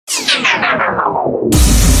T-minus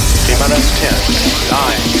 10, 9,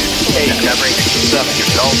 8, 7, your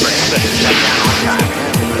call for 6.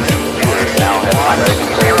 Now hit my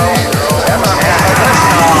 0,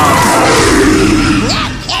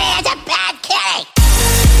 That kitty is a bad kitty!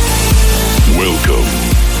 Welcome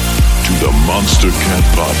to the Monstercat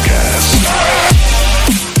Podcast.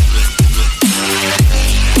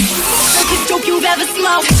 Biggest dope you've ever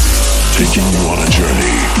smoked. Taking you on a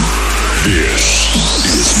journey. This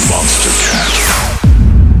is Monstercat.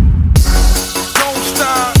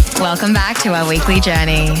 Welcome back to our weekly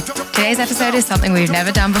journey. Today's episode is something we've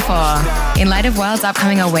never done before. In light of WRLD's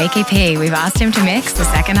upcoming Awake EP, we've asked him to mix the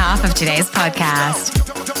second half of today's podcast.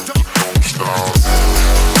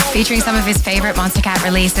 Featuring some of his favorite Monstercat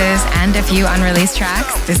releases and a few unreleased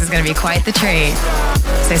tracks, this is going to be quite the treat.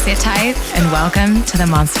 So sit tight and welcome to the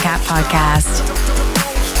Monstercat Podcast.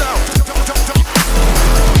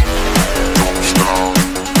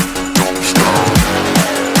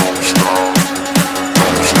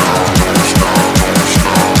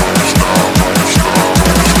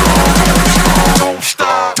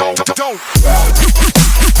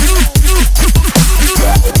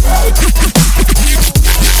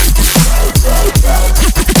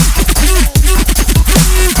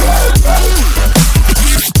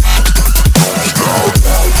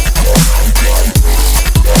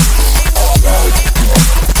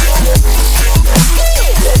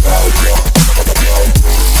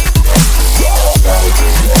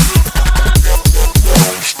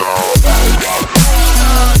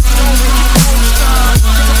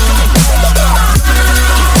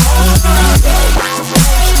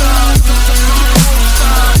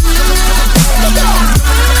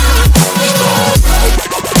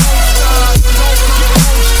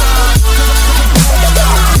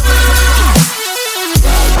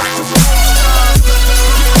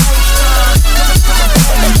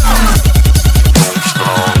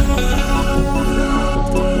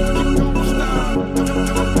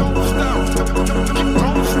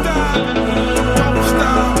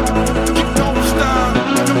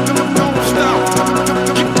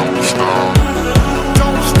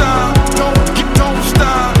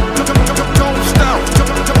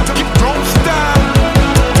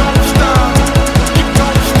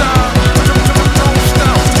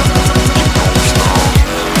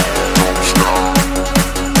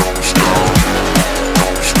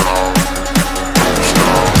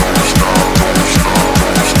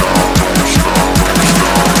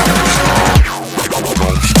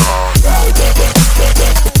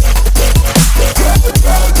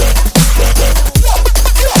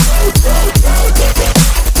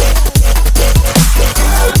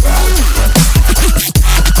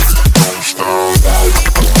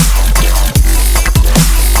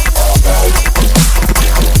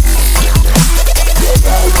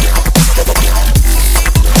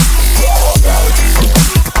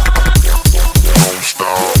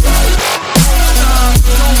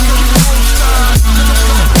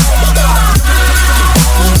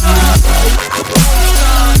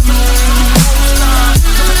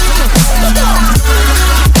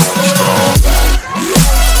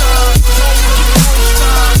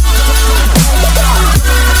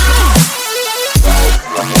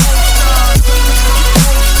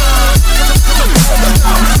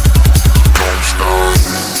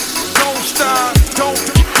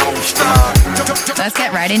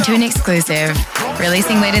 Into an exclusive.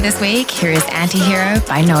 Releasing later this week, here is Anti-Hero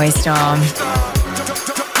by Noise Storm.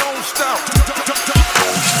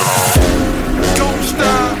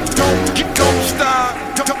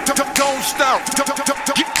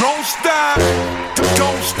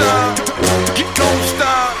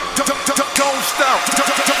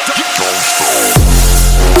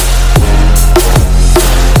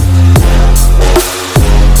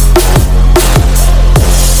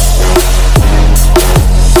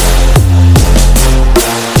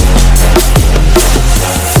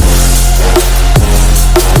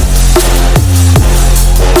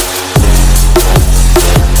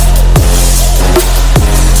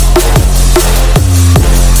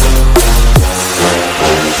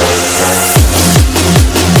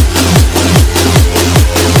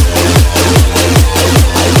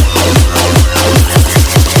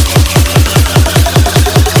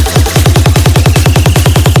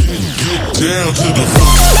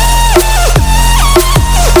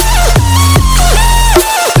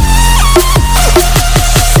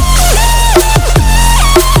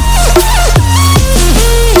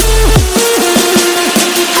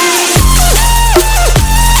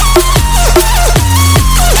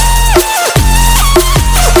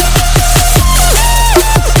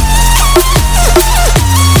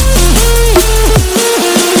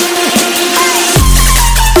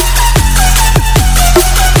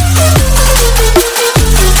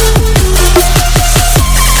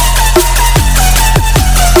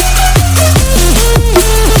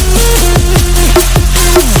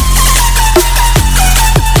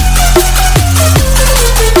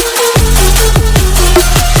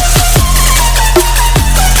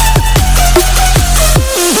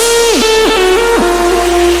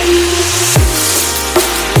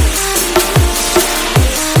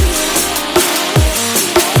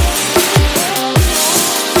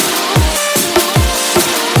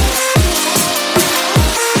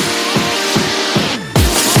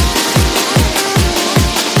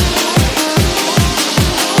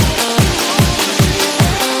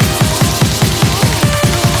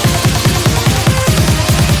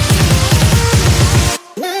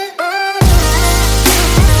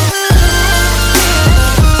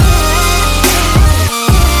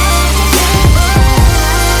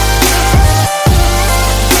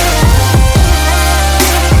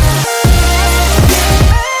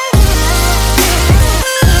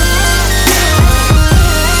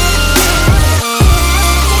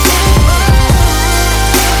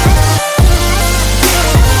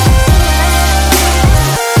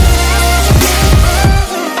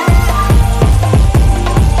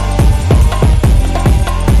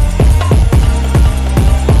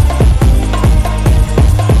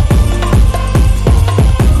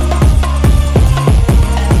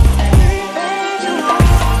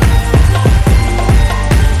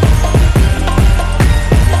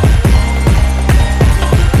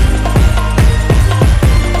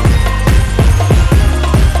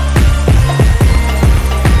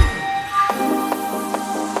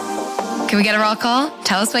 Can we get a roll call?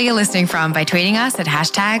 Tell us where you're listening from by tweeting us at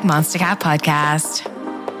 #MonsterCatPodcast.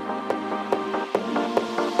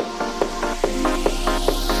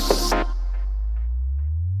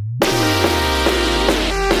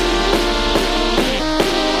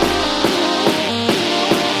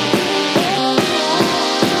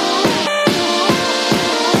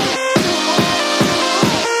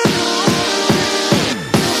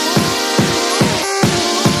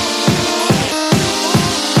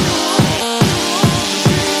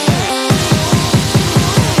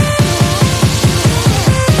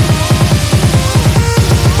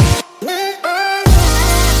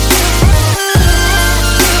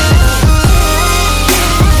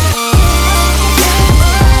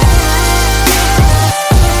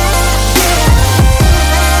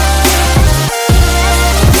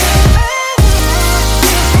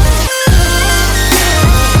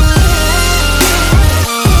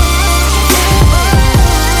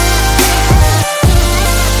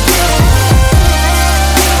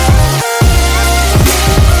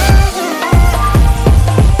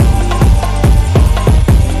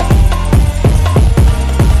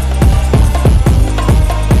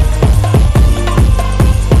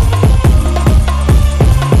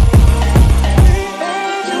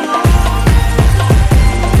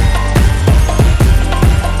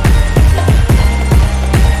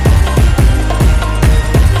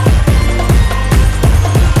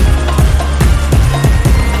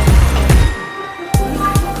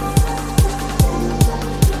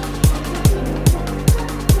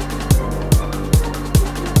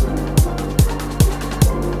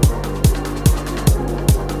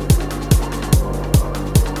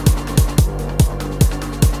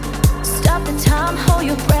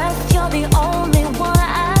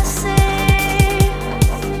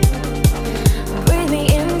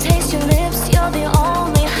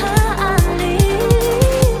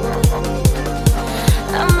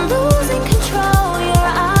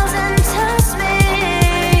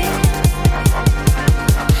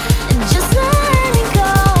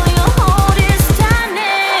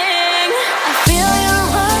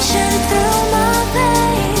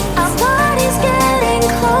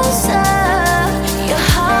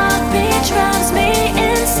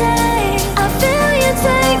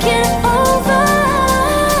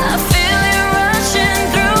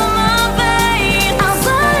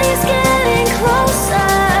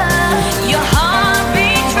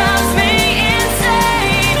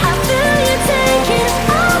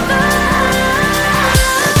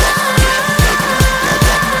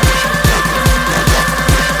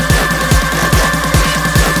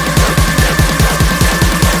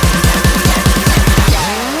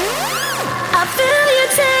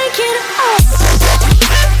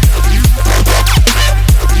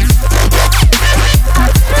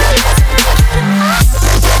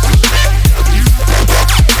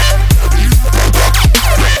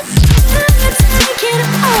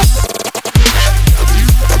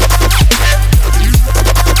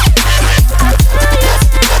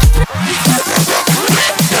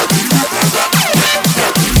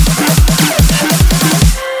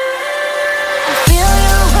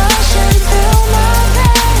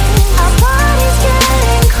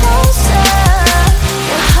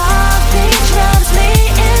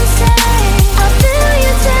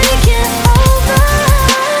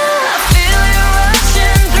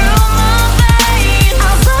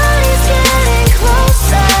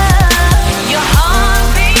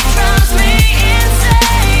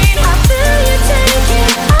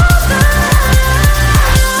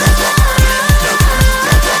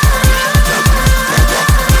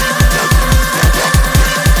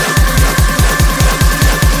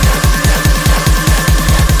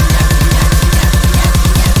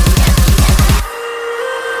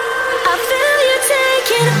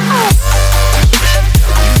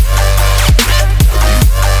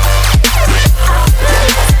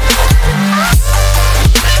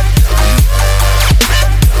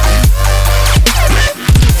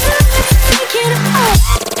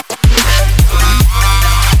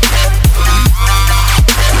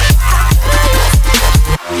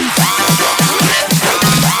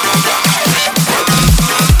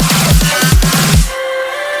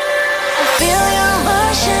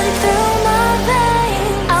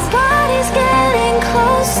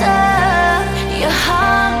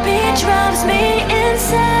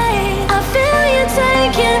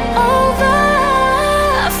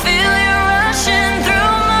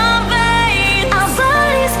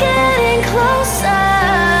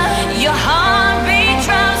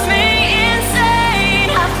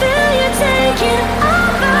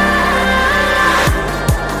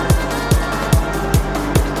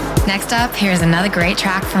 Next up, here's another great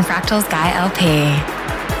track from Fractal's Guy LP.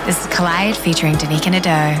 This is Collide featuring Danica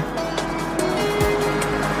Nadeau.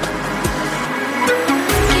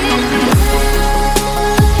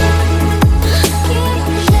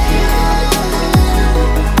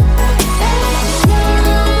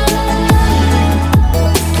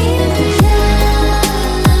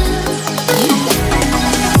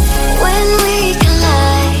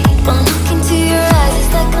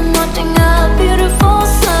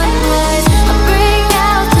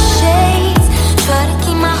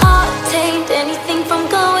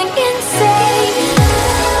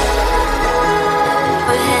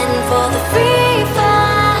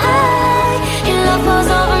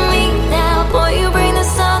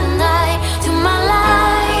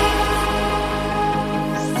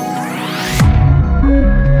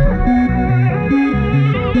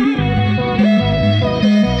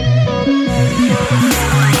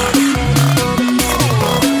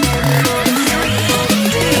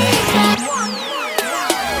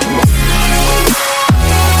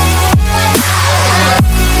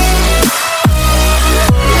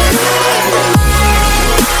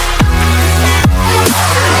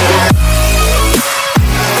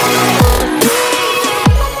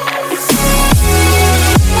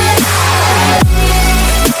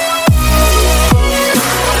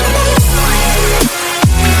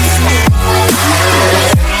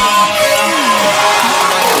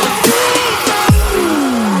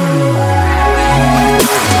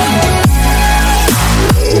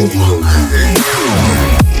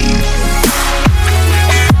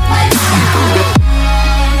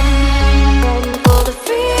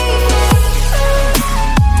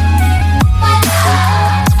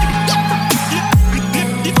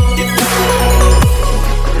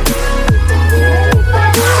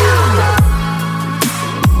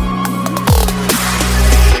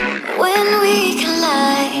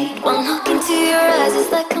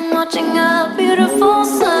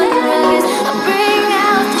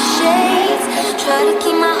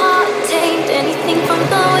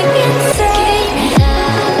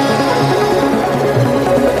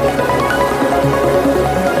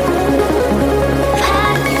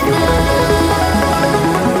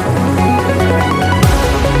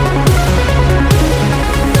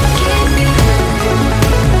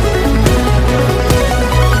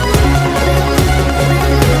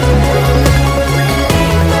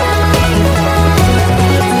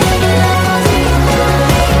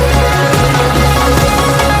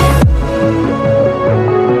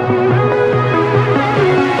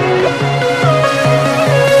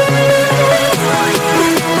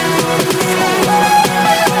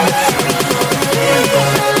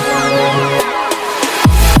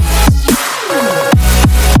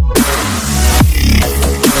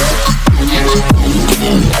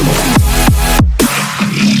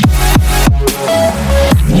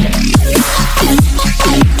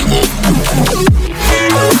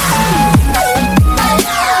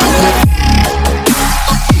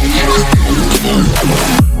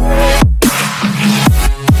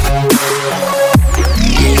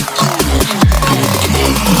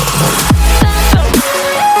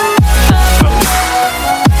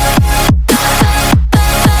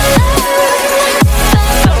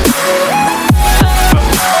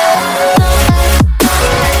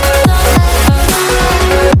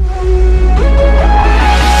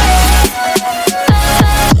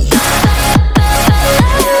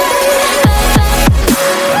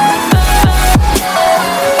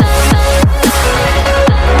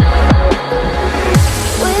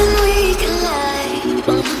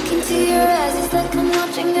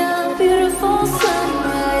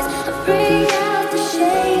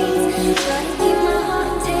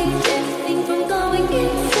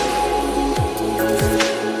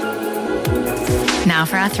 Now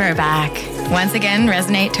for our throwback. Once again,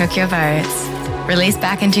 Resonate took your votes. Released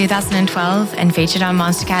back in 2012 and featured on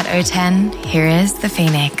Monstercat 010, here is The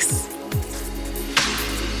Phoenix.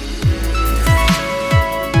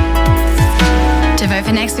 To vote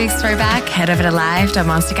for next week's throwback, head over to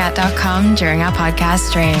live.monstercat.com during our podcast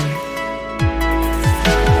stream.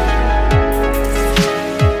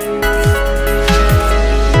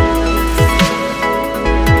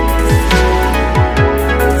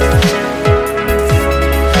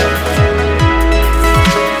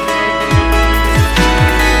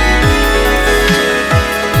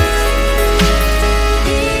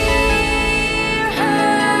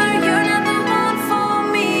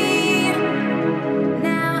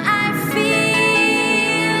 Now I feel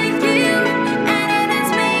you, and it has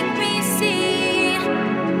made me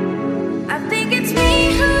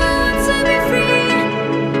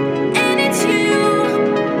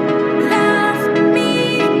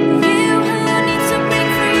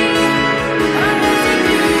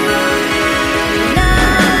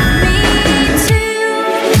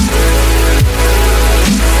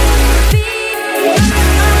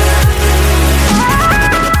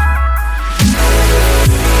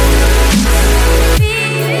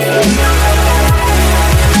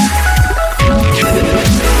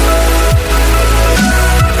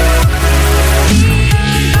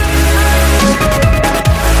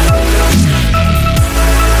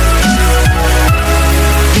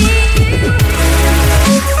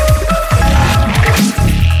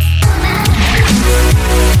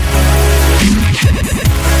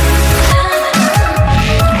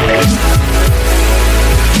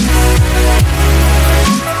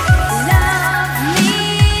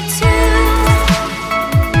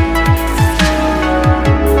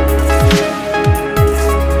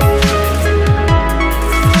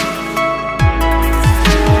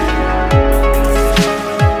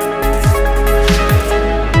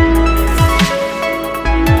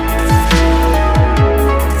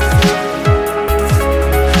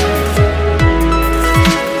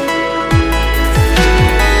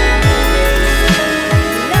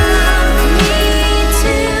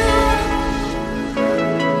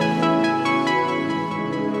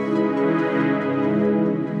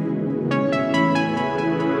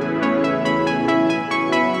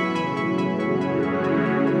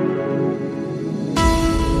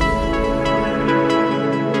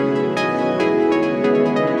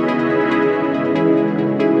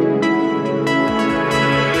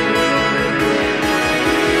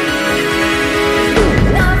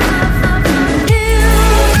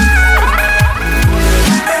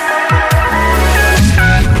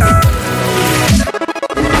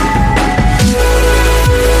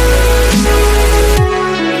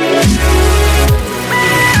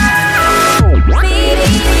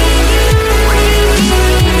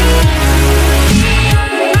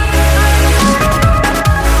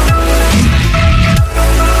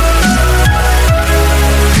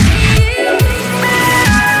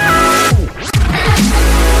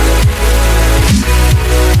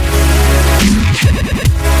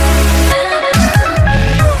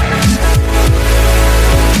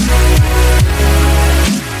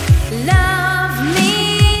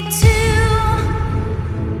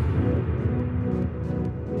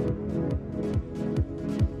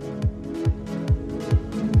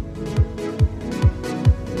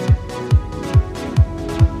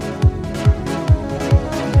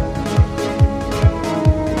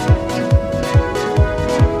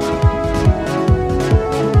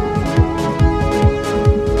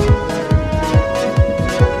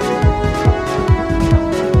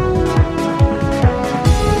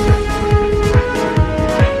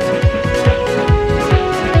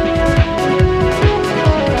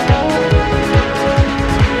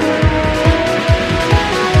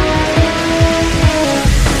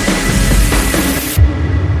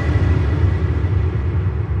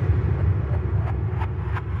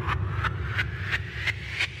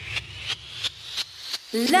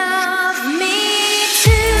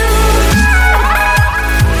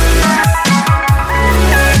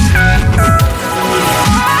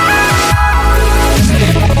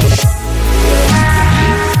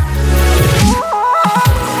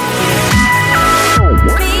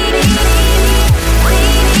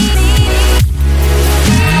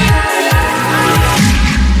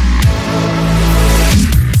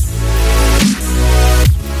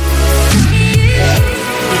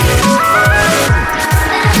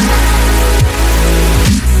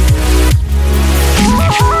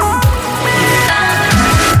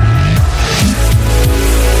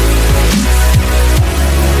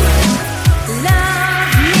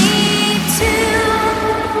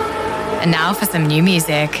For some new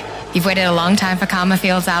music. You've waited a long time for Karma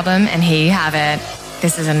Field's album, and here you have it.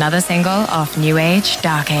 This is another single off New Age,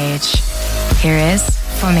 Dark Age. Here is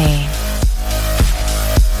For Me.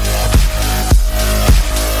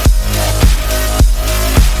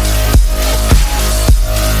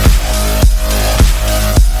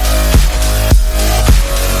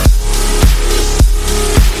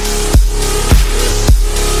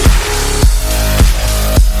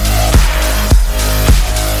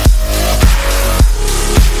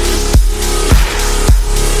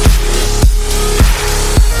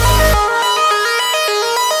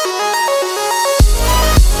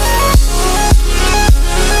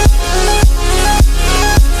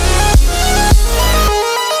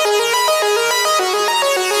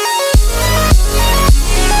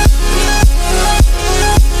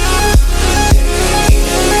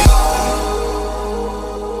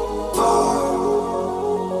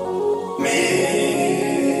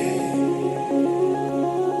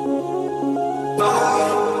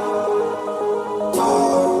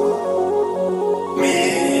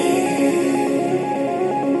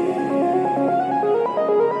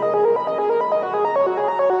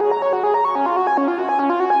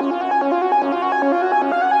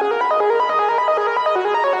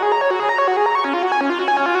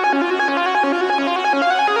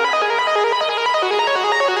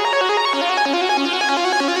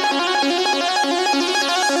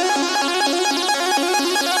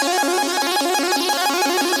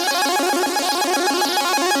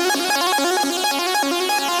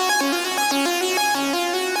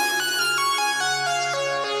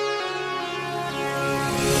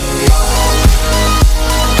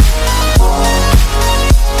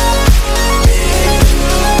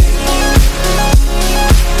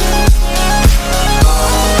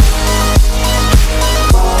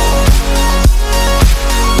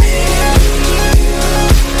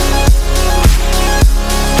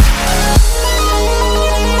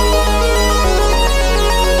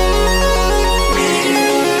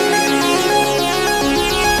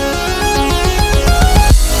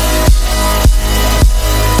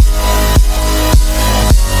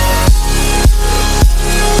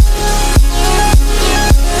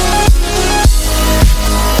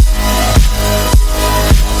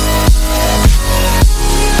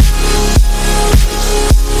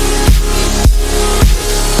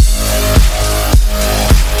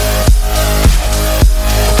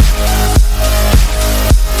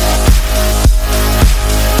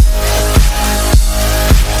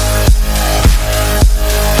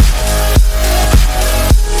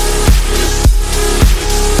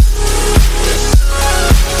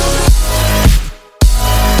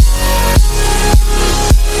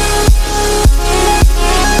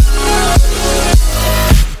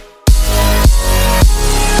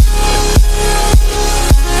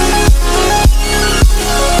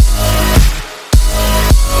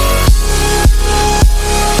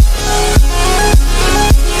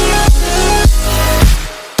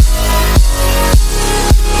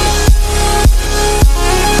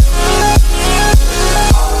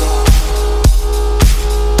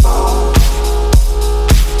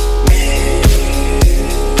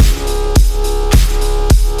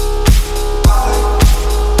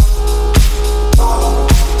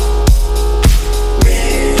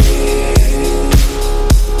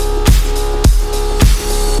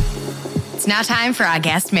 now time for our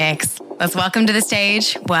guest mix. Let's welcome to the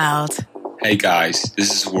stage, WRLD. Hey guys,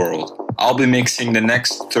 this is WRLD. I'll be mixing the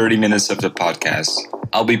next 30 minutes of the podcast.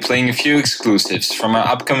 I'll be playing a few exclusives from our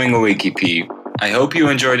upcoming Awake EP. I hope you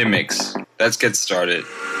enjoy the mix. Let's get started.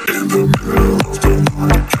 In the middle of the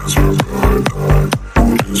night, just a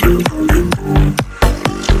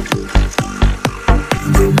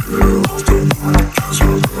In the middle of the night,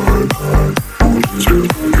 just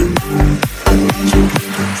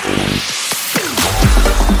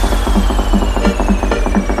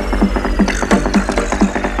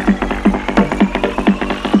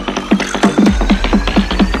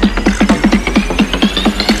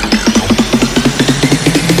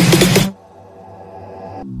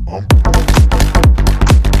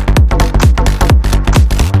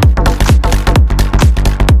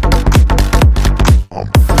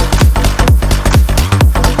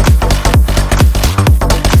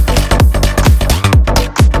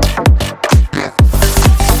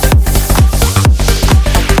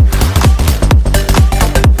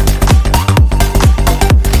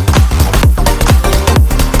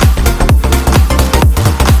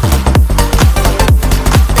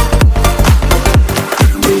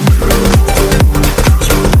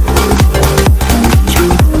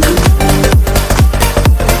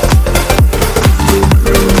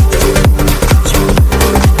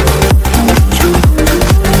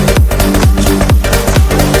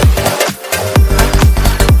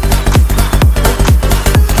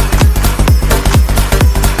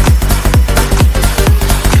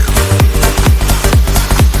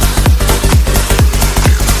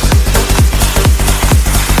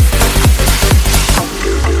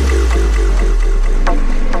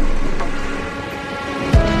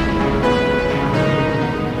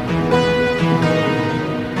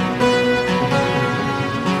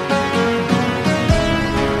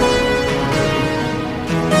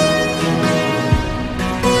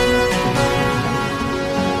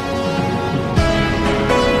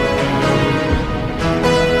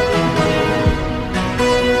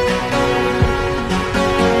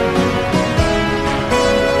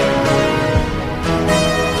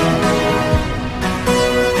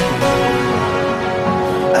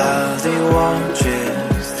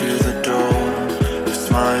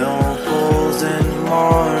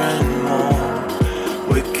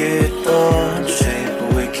thoughts shape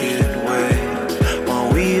a wicked way. While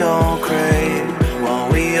we all crave,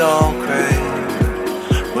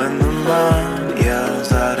 when the mind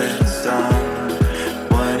yells out it's done,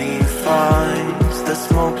 when he finds the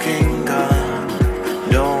smoking gun.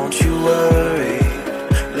 Don't you worry,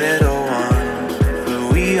 little one, for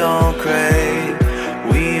we all crave,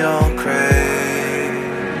 we all crave.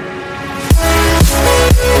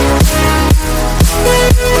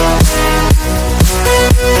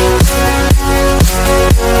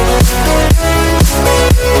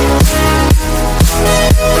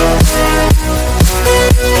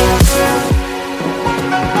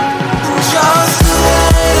 Just a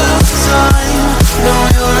little time. Know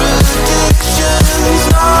your addiction's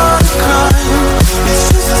not a crime. It's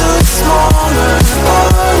just a smaller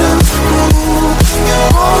part of who you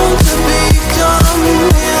want to become in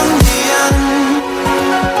the end.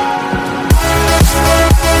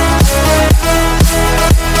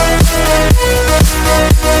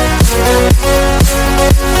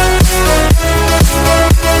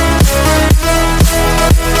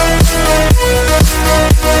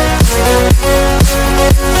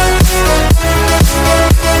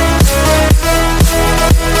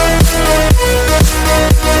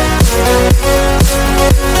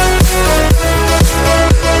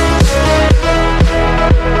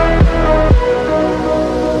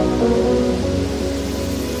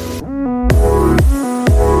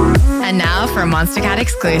 And now for a Monstercat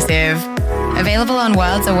exclusive. Available on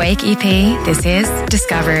World's Awake EP, this is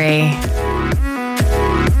Discovery.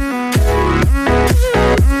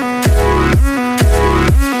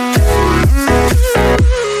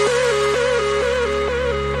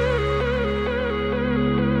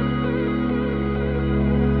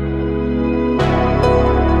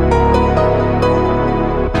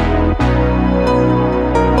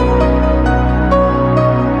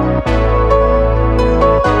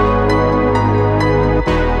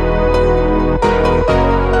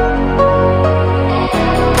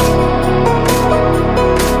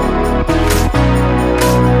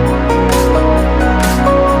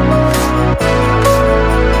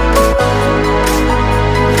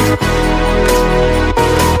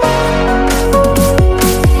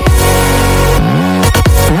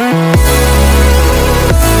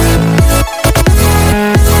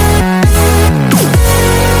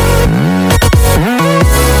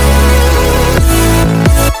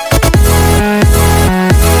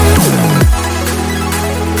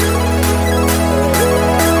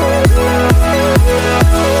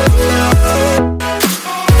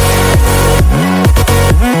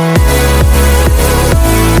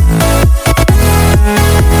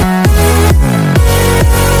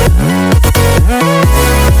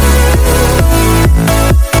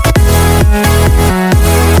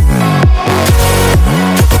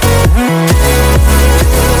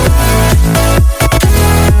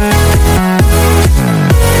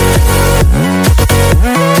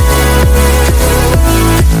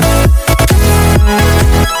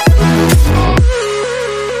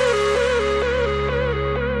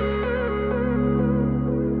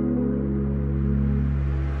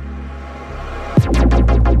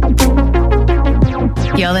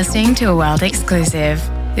 You're listening to a World exclusive.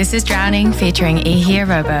 This is Drowning featuring Ihir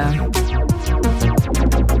Robo.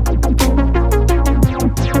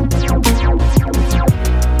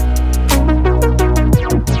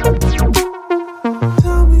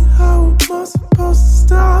 Tell me how am I supposed to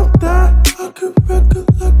stop that? I could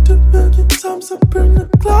recollect a million times I bring the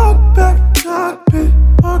clock back. Not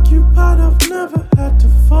been occupied, I've never had to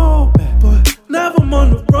fall back. But now I'm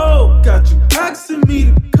on the road, got you asking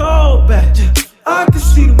me to call back. I can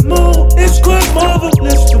see the moon, it's quite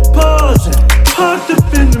marvelous to pause it. Hard to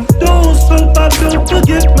bend them doors, hope I don't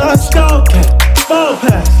forget my skull cap. Ball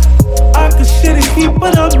pass, I can shit a heap,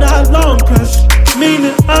 but I'm not long pressed.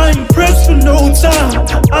 Meaning I ain't pressed for no time,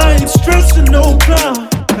 I ain't stressing no clown,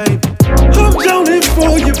 baby. I'm drowning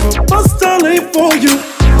for you, but my style ain't for you,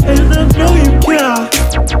 and I know you care.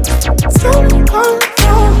 Tell me how you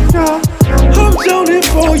feel. I'm drowning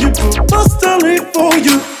for you, but my style ain't for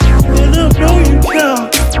you, and I know you care.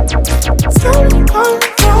 Tell me how you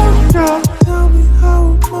feel. Tell me how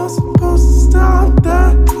am I supposed to stop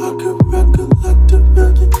that? I could recollect a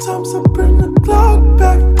million times I bring the clock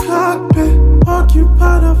back. Cockpit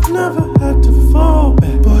occupied, I've never had to fall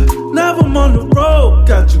back. But now I'm on the road,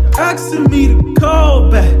 got you asking me to call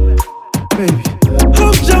back, baby.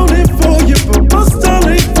 I'm drowning for you, but my style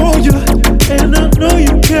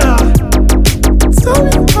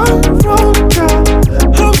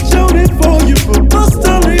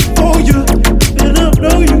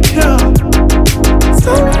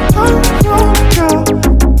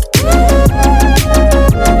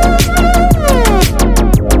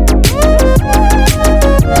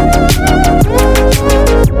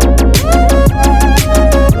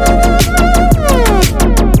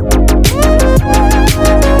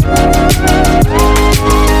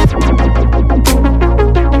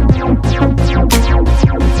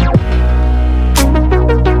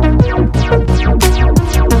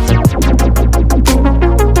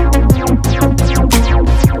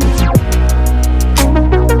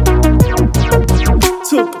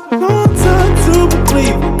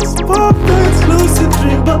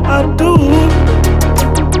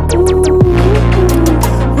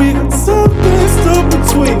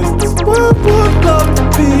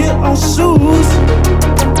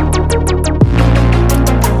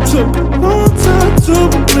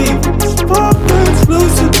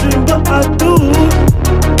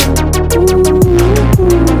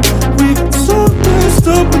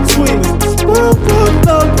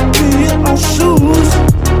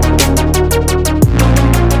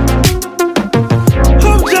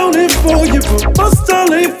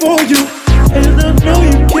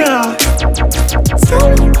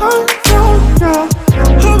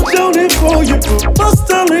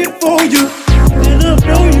only for you, and I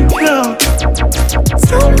know you care.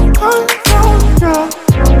 Tell me I'm wrong, girl.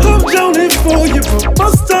 I'm only for you, but my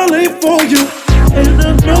style ain't for you, and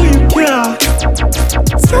I know you care.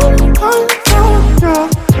 Tell me I'm wrong, girl.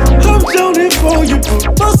 I'm only for you,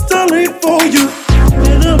 but my style ain't for you,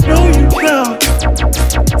 and I know you care.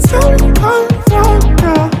 Tell me I'm wrong,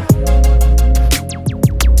 girl.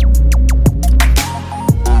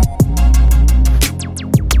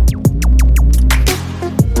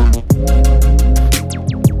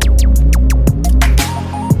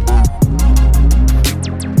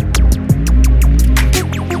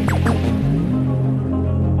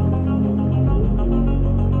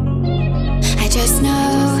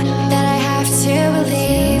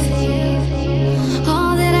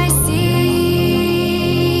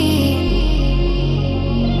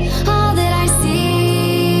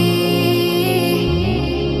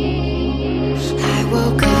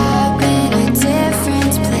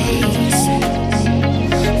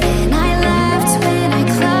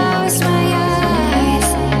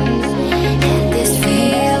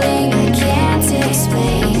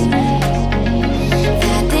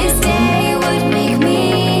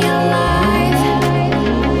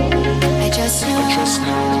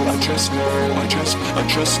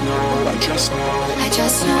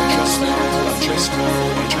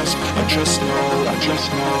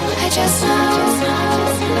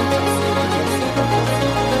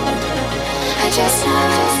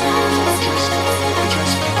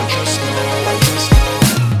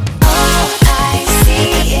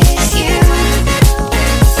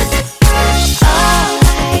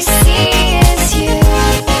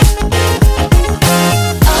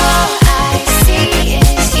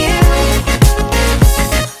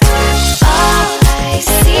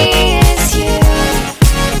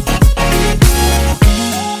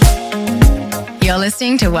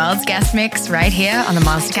 Listening to World's Guest Mix right here on the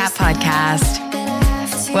Monstercat podcast.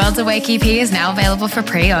 World's Awake EP is now available for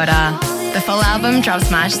pre-order. The full album drops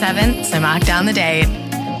March 7th, so mark down the date.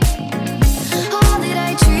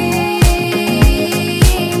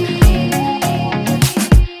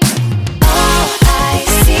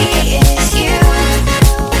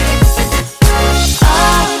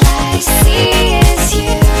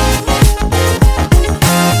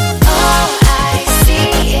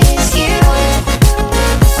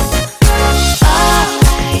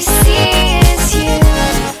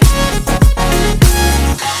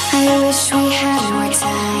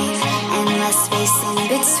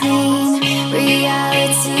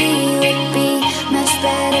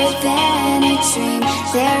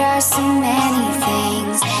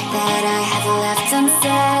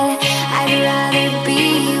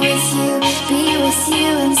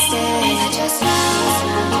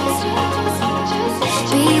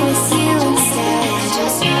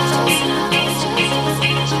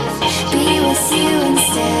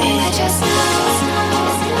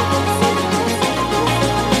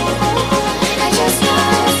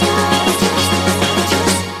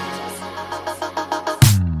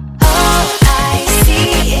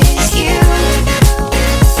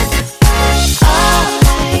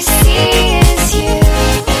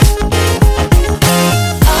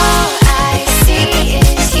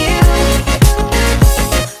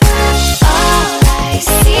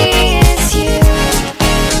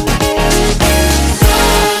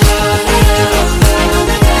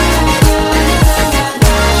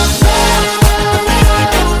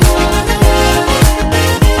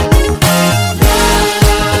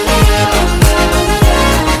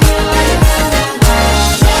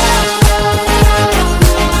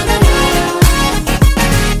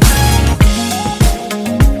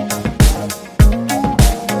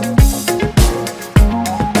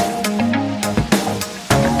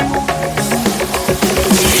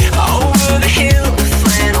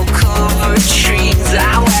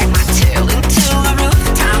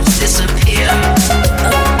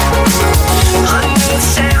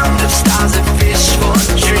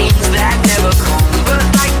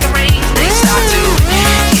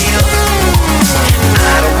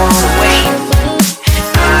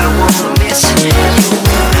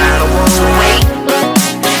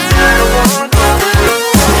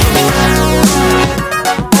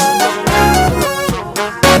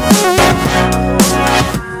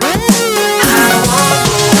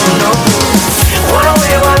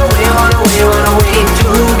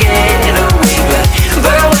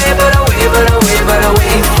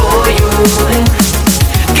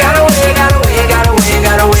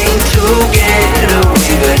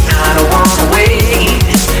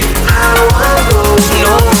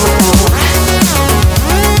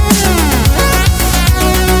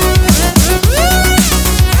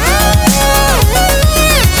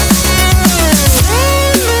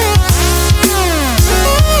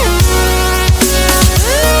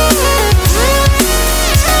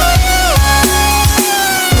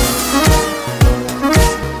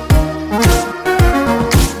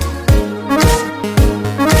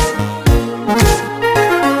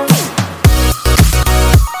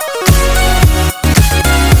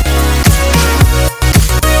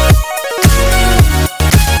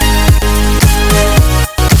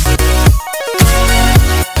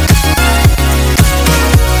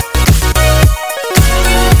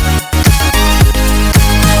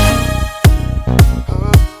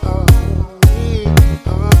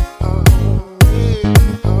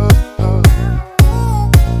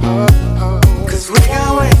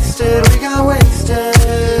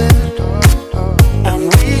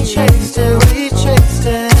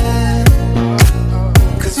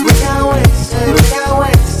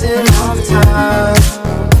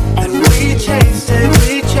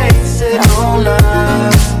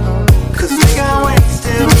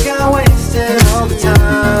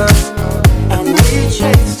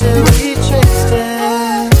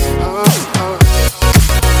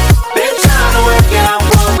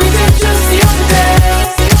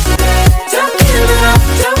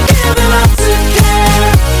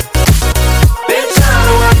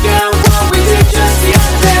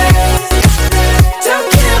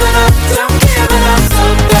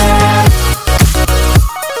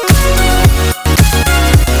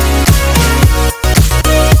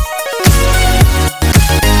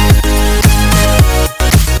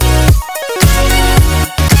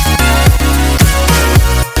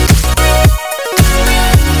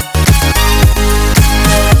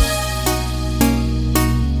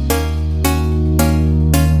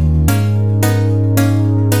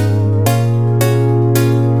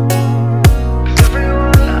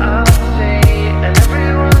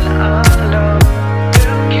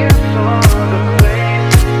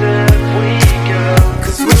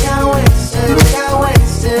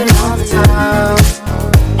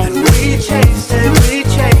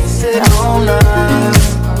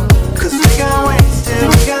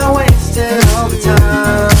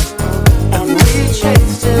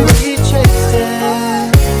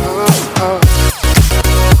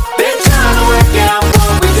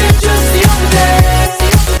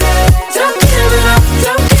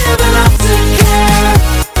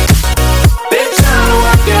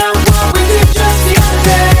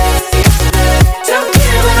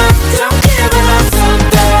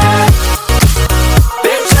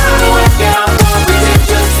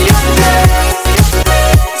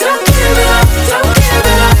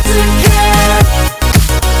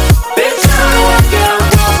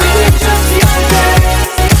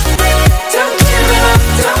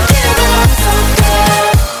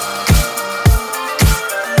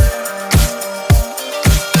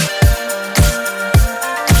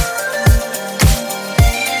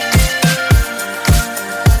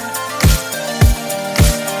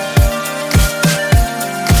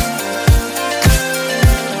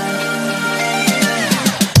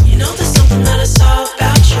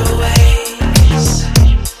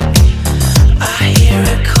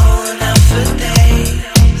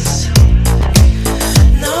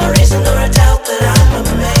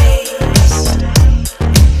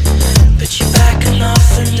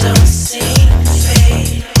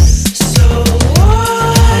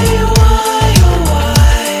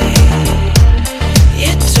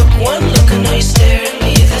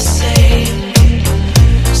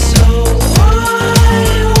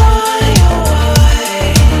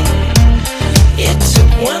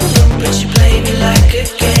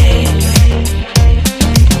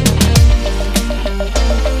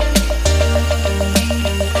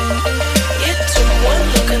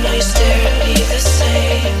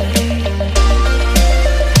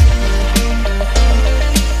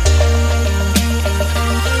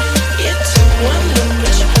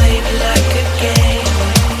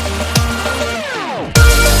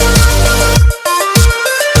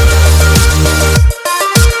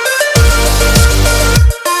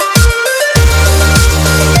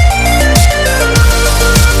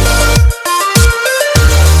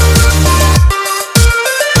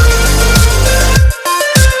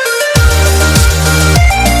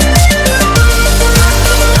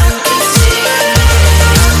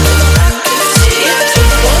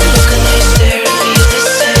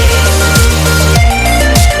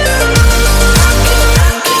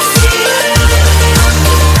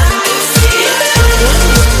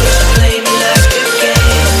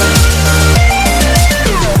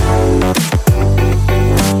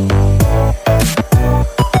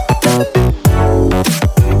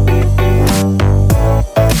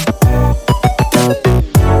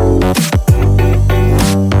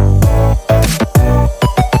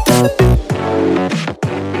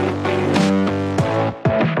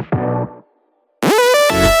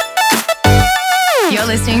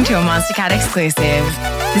 listening to a Monstercat exclusive.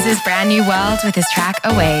 This is Brand New World with his track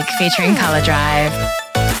Awake featuring Color Drive.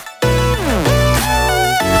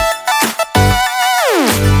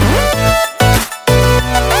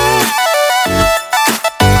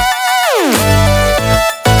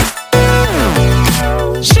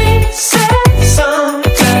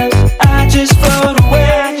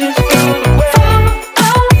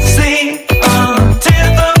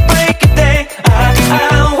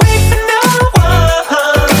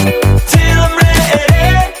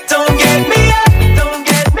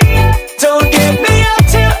 Don't get me up.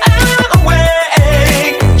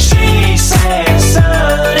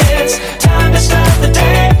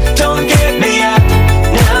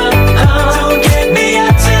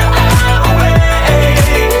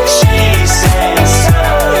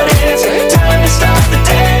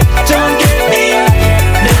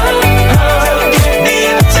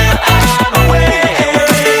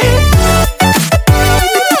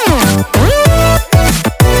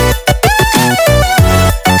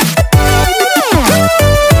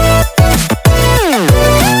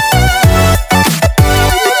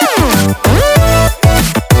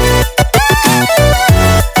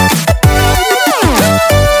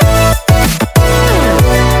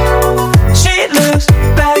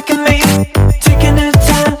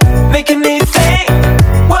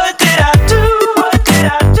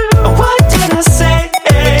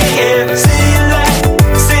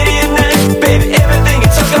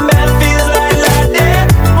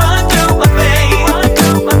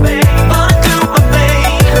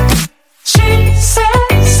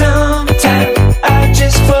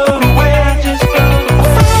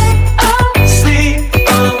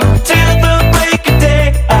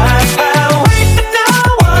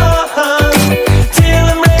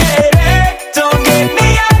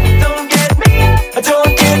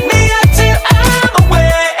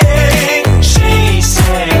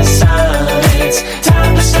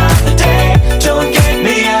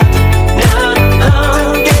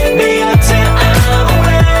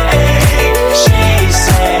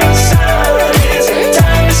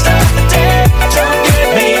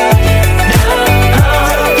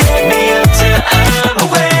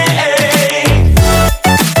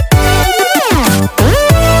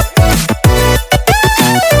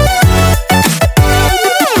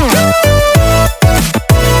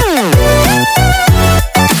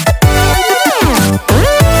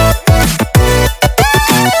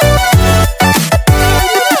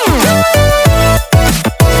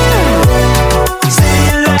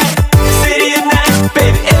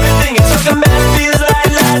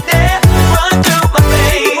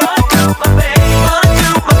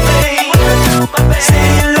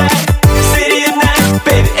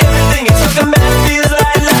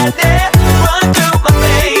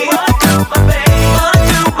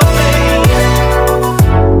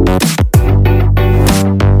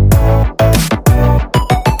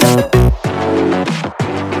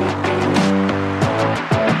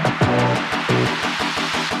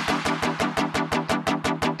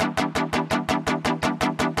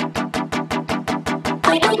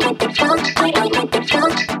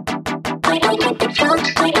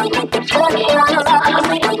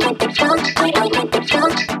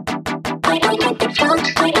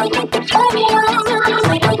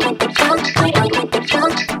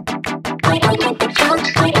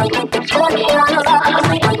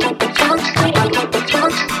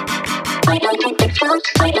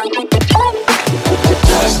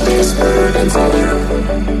 feelings other.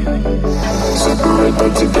 Separate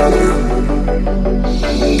but together.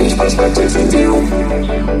 Each perspective in view.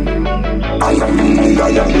 I am me, I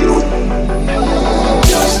am you.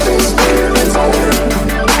 Justice, feelings other.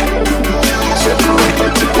 Separate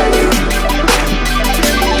but together.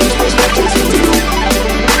 Each perspective in view.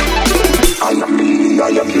 I am me, I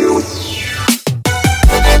am you.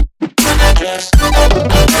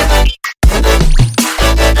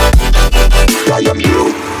 I am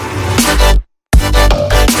you.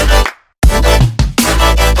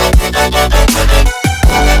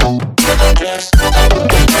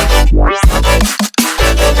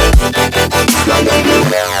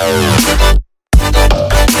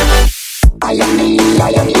 I am me, I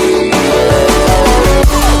am you.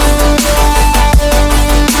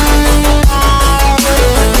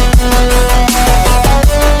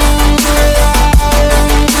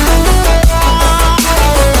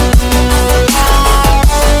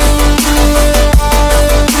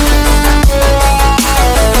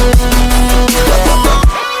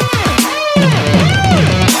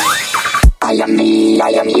 I am me, I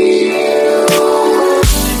am you.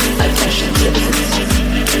 Attention citizens.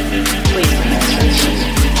 Please pay attention.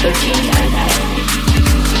 1399.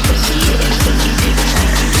 Proceed into the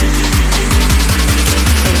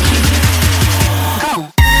Go.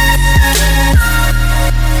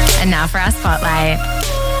 And now for our spotlight.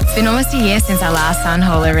 It's been almost a year since our last Sun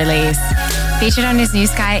Holo release. Featured on his New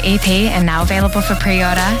Sky EP and now available for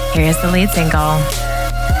pre-order, here is the lead single.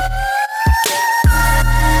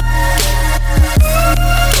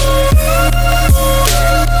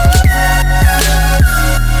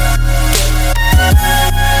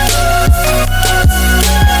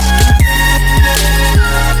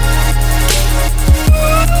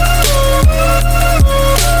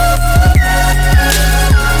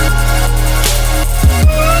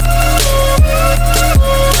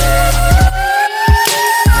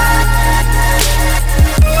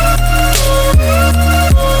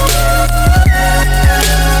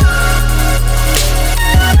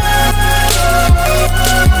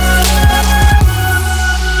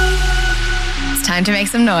 Time to make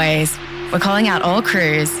some noise. We're calling out all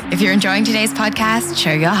crews. If you're enjoying today's podcast,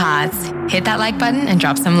 show your hearts. Hit that like button and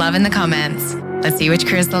drop some love in the comments. Let's see which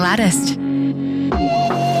crew is the loudest.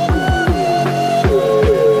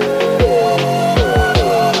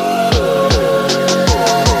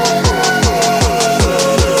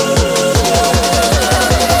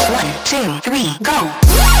 One, two, three, go.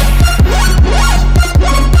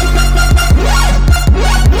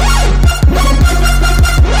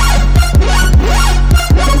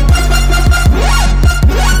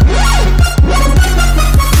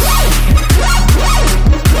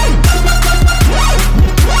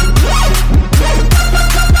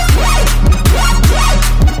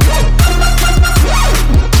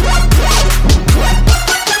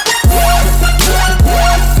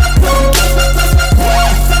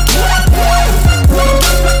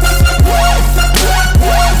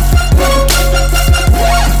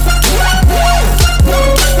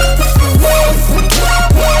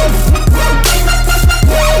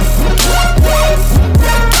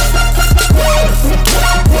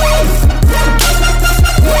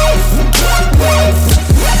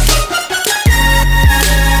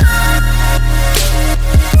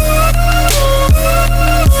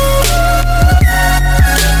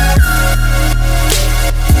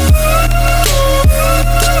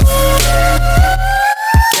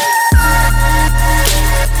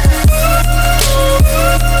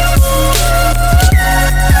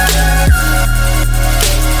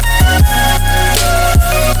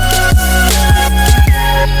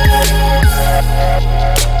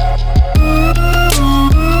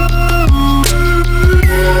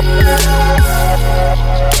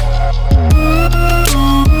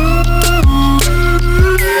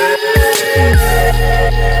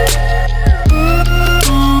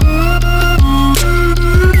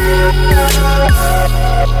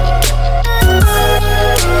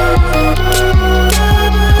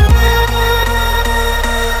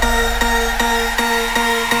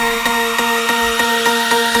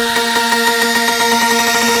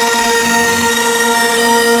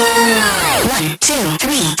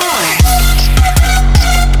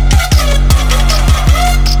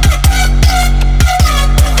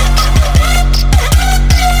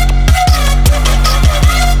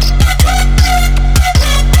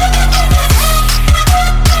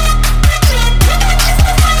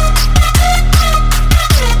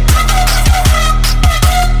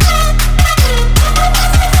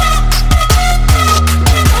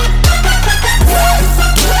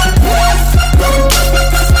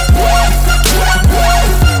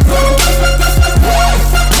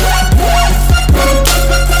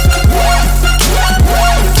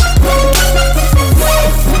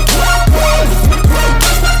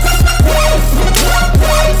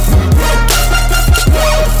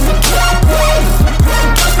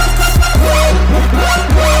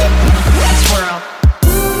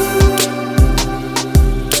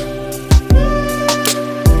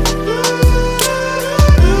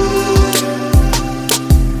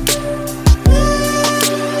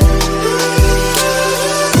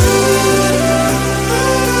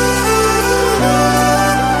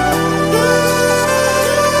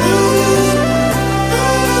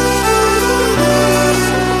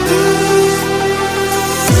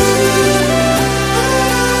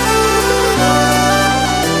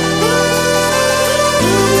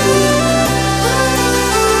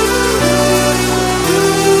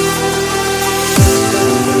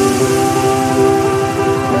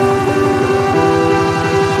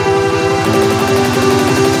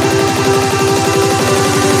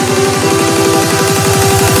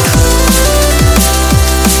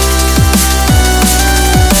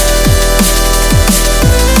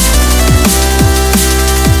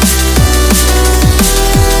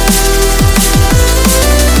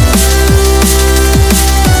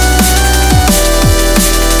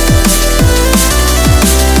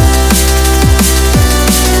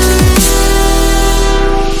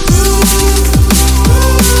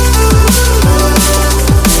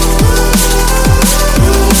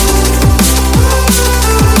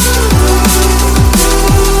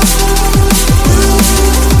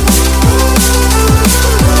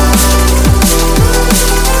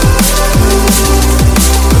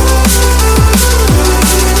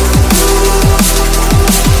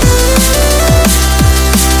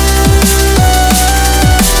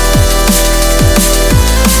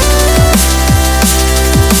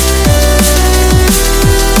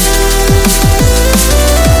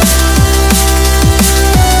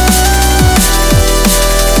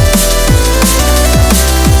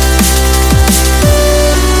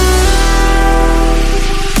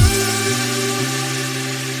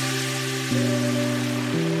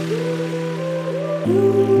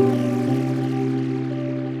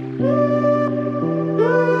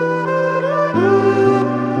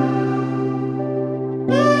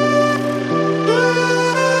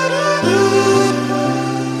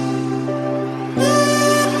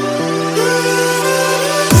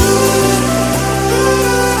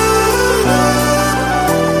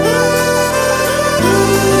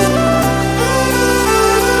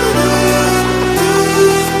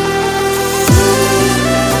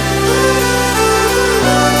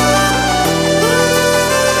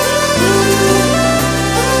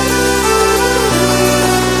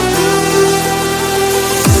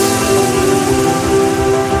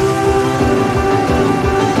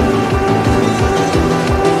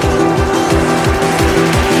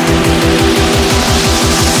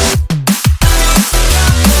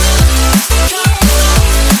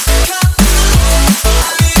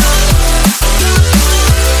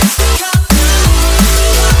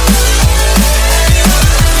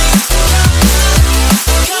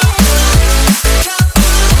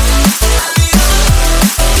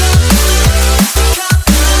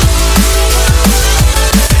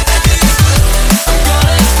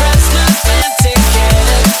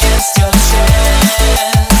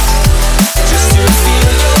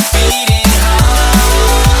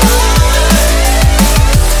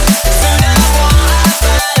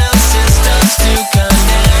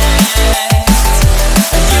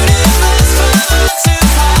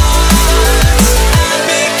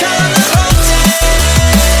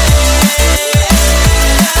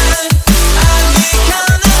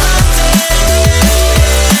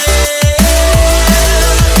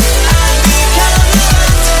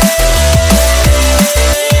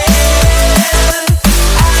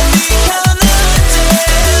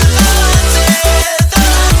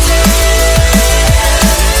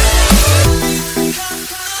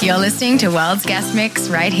 You're listening to World's Guest Mix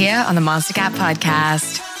right here on the Monstercat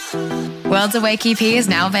podcast. World's Awake EP is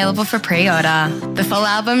now available for pre-order. The full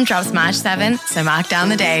album drops March 7th, so mark down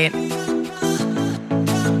the date.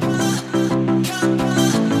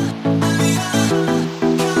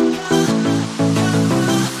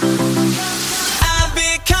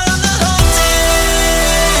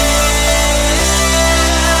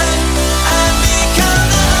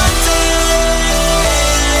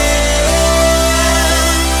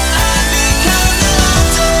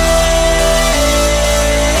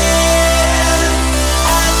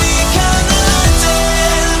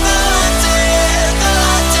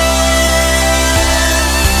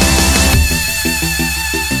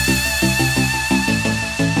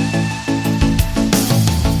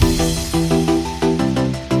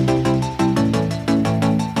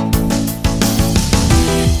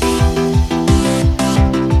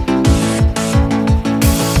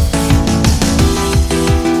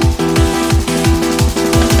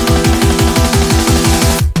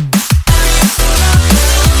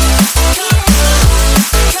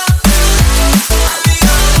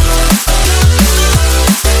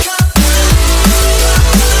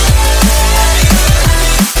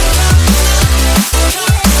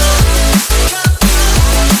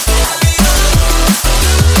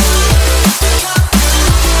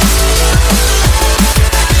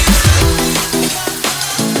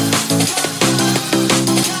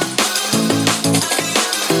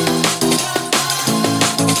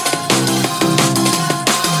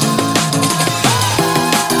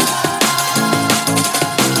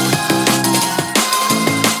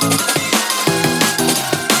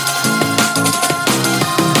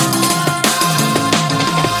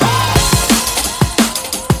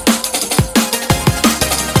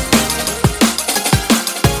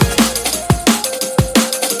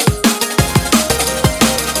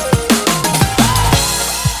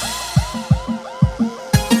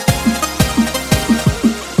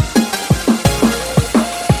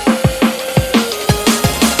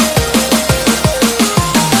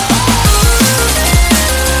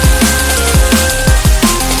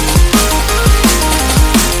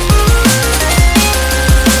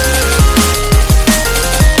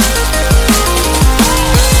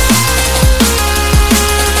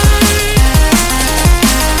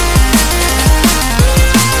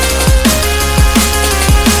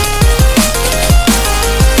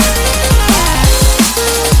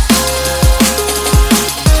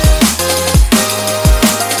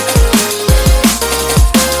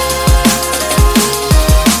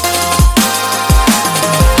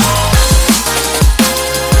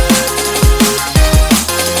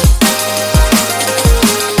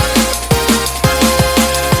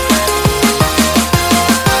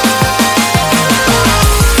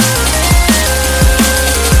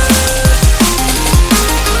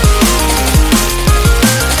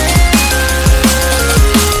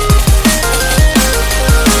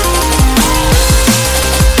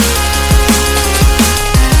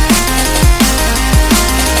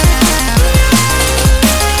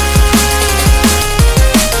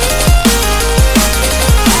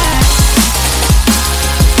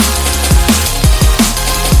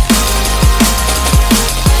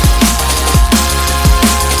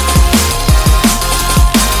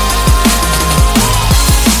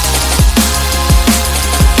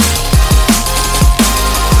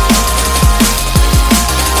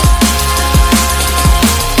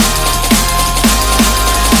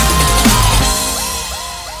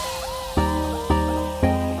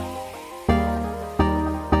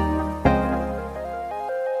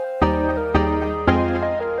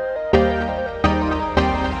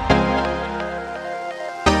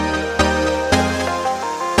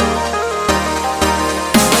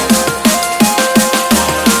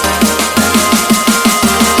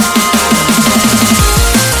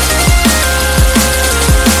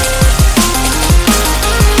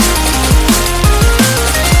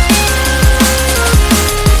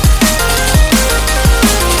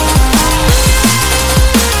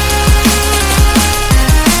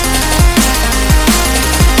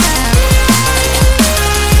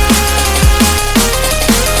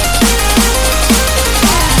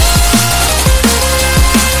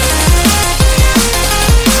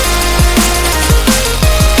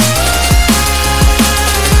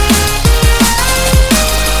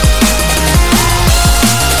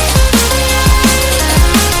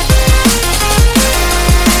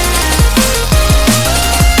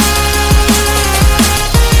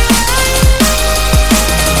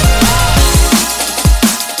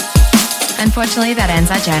 Unfortunately, that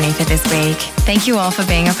ends our journey for this week. Thank you all for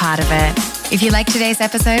being a part of it. If you liked today's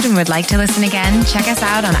episode and would like to listen again, check us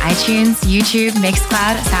out on iTunes, YouTube,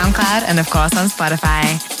 Mixcloud, SoundCloud, and of course on Spotify.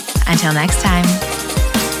 Until next time.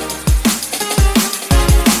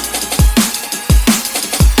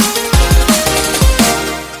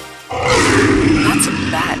 That's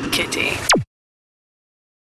a bad kitty.